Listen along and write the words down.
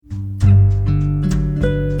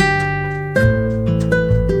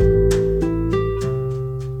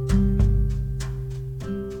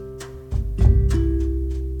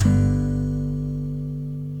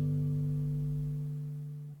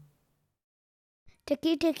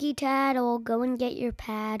Ticky ticky taddle, go and get your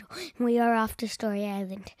paddle. We are off to Story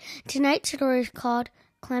Island. Tonight's story is called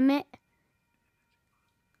Clement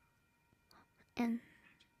and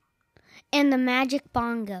the Magic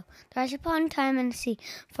Bongo. There's upon time and sea,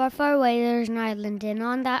 far, far away there's an island, and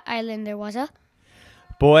on that island there was a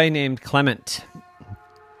boy named Clement.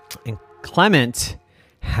 And Clement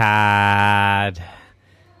had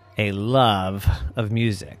a love of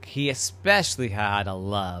music. He especially had a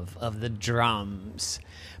love of the drums.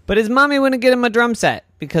 But his mommy wouldn't get him a drum set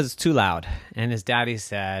because it's too loud. And his daddy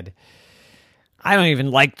said, I don't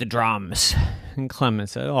even like the drums. And Clement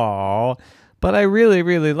said, oh, but I really,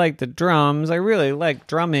 really like the drums. I really like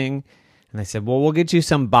drumming. And they said, well, we'll get you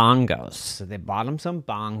some bongos. So they bought him some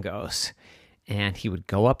bongos. And he would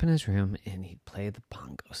go up in his room and he'd play the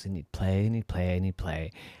bongos. And he'd play and he'd play and he'd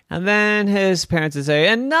play. And then his parents would say,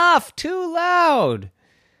 enough, too loud.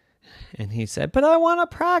 And he said, but I want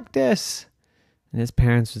to practice. And his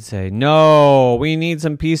parents would say, no, we need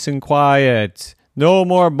some peace and quiet. No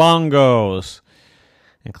more bongos.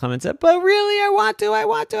 And Clement said, but really, I want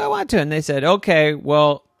to. And they said, okay,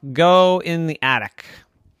 well, go in the attic.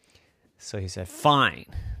 So he said, fine.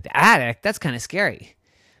 The attic? That's kind of scary.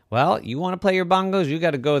 Well, you want to play your bongos? You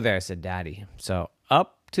got to go there, said Daddy. So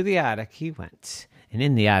up to the attic he went. And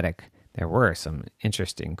in the attic, there were some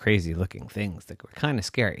interesting, crazy-looking things that were kind of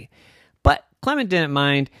scary. But Clement didn't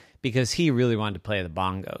mind because he really wanted to play the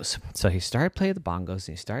bongos. So he started playing the bongos,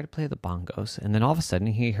 and he started to play the bongos. And then all of a sudden,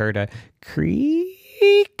 he heard a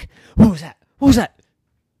creak. What was that? What was that?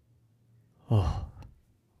 Oh,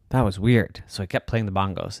 that was weird. So he kept playing the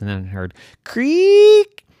bongos, and then heard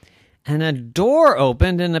creak. And a door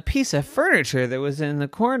opened and a piece of furniture that was in the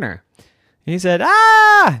corner. And he said,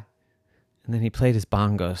 ah! And then he played his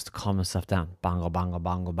bongos to calm himself down. Bongo, bongo,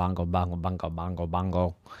 bongo, bongo, bongo, bongo, bongo,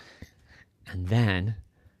 bongo. And then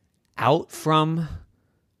out from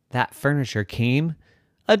that furniture came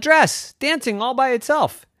a dress dancing all by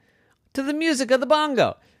itself to the music of the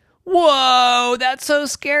bongo. Whoa, that's so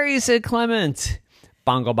scary, said Clement.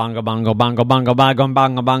 Bongo, bongo, bongo, bongo, bongo, bongo,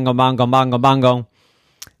 bongo, bongo, bongo, bongo, bongo.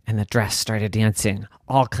 And the dress started dancing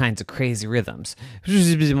all kinds of crazy rhythms. And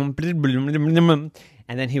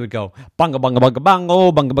then he would go, bongo, bongo, bongo,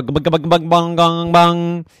 bongo, bongo, bongo, bongo, bongo, bongo, bongo,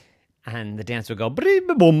 bongo. And the dance would go,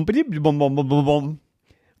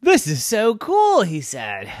 this is so cool, he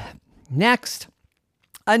said. Next,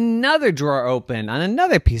 another drawer opened on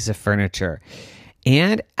another piece of furniture.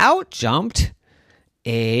 And out jumped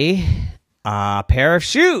a pair of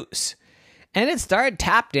shoes. And it started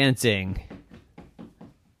tap dancing.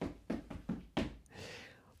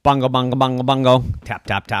 Bongo, bongo, bongo, bongo. Tap,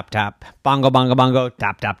 tap, tap, tap. Bongo, bongo, bongo.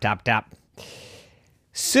 Tap, tap, tap, tap.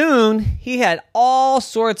 Soon, he had all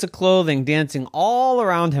sorts of clothing dancing all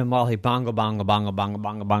around him while he bongo, bongo, bongo, bongo,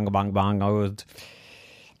 bongo, bongo, bongo, bongoed.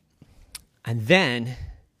 And then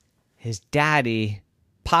his daddy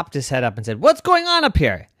popped his head up and said, what's going on up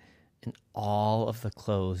here? And all of the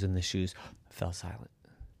clothes and the shoes fell silent.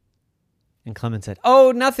 And Clement said,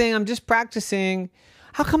 oh, nothing. I'm just practicing.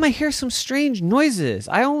 How come I hear some strange noises?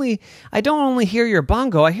 I don't only hear your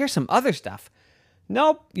bongo. I hear some other stuff.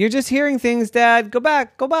 Nope, you're just hearing things, Dad. Go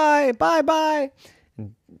back. Go by. Bye.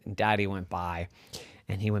 And Daddy went by.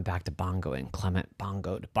 And he went back to bongo, and Clement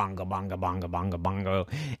bongoed. Bongo, bongo, bongo, bongo, bongo.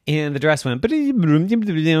 And the dress went,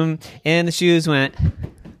 and the shoes went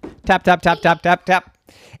tap, tap, tap, tap, tap, tap.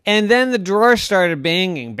 And then the drawer started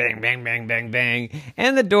banging, bang, bang, bang, bang, bang.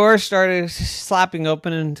 And the door started slapping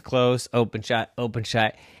open and close, open, shut, open,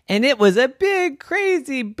 shut. And it was a big,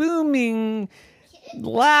 crazy, booming,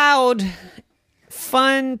 loud,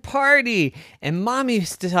 fun party. And Mommy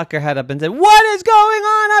stuck her head up and said, what is going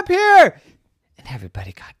on up here? And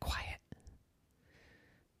everybody got quiet.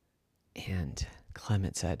 And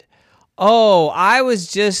Clement said, oh, I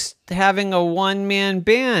was just having a one-man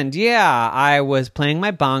band. Yeah, I was playing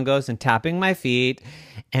my bongos and tapping my feet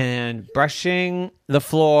and brushing the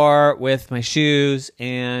floor with my shoes.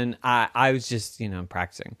 And I was just,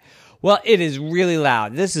 practicing. Well, it is really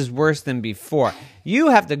loud. This is worse than before. You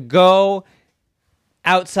have to go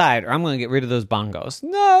outside or I'm going to get rid of those bongos.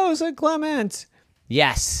 No, said Clement.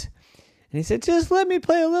 Yes. And he said, just let me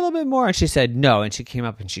play a little bit more. And she said, no. And she came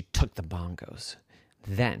up and she took the bongos.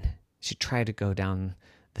 Then she tried to go down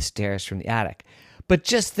the stairs from the attic. But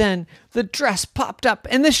just then, the dress popped up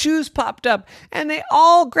and the shoes popped up. And they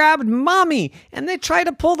all grabbed Mommy. And they tried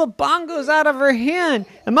to pull the bongos out of her hand.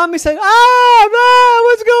 And Mommy said,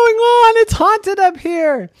 what's going on? It's haunted up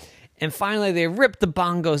here. And finally, they ripped the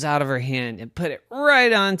bongos out of her hand and put it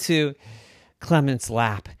right onto Clement's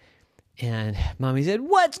lap. And Mommy said,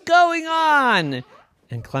 what's going on?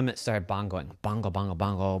 And Clement started bongoing. Bongo, bongo,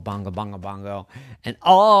 bongo, bongo, bongo, bongo. And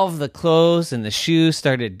all of the clothes and the shoes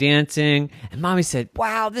started dancing. And Mommy said,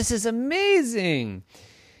 wow, this is amazing.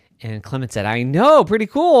 And Clement said, I know, pretty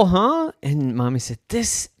cool, huh? And Mommy said,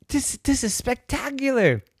 this is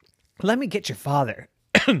spectacular. Let me get your father.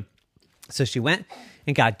 So she went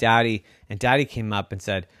and got Daddy. And Daddy came up and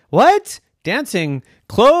said, what? Dancing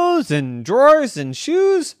clothes and drawers and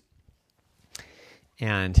shoes?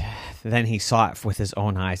 And then he saw it with his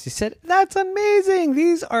own eyes. He said, that's amazing.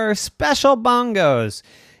 These are special bongos.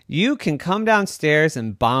 You can come downstairs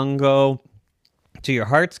and bongo to your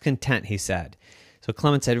heart's content, he said. So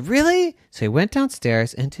Clement said, really? So he went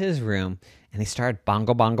downstairs into his room and he started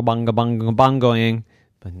bongo, bongo, bongo, bongo, bongoing,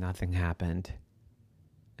 but nothing happened.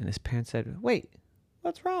 And his parents said, wait,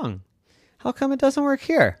 what's wrong? How come it doesn't work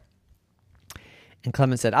here? And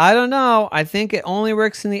Clement said, I don't know. I think it only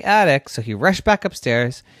works in the attic. So he rushed back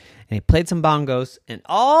upstairs and he played some bongos and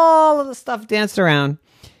all of the stuff danced around.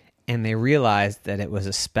 And they realized that it was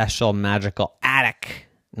a special magical attic,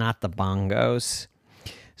 not the bongos.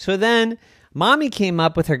 So then Mommy came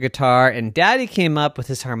up with her guitar and Daddy came up with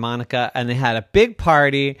his harmonica and they had a big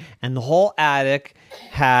party and the whole attic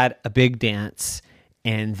had a big dance.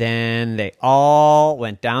 And then they all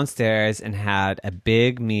went downstairs and had a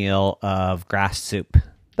big meal of grass soup.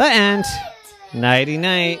 The end. Nighty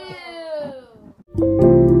night.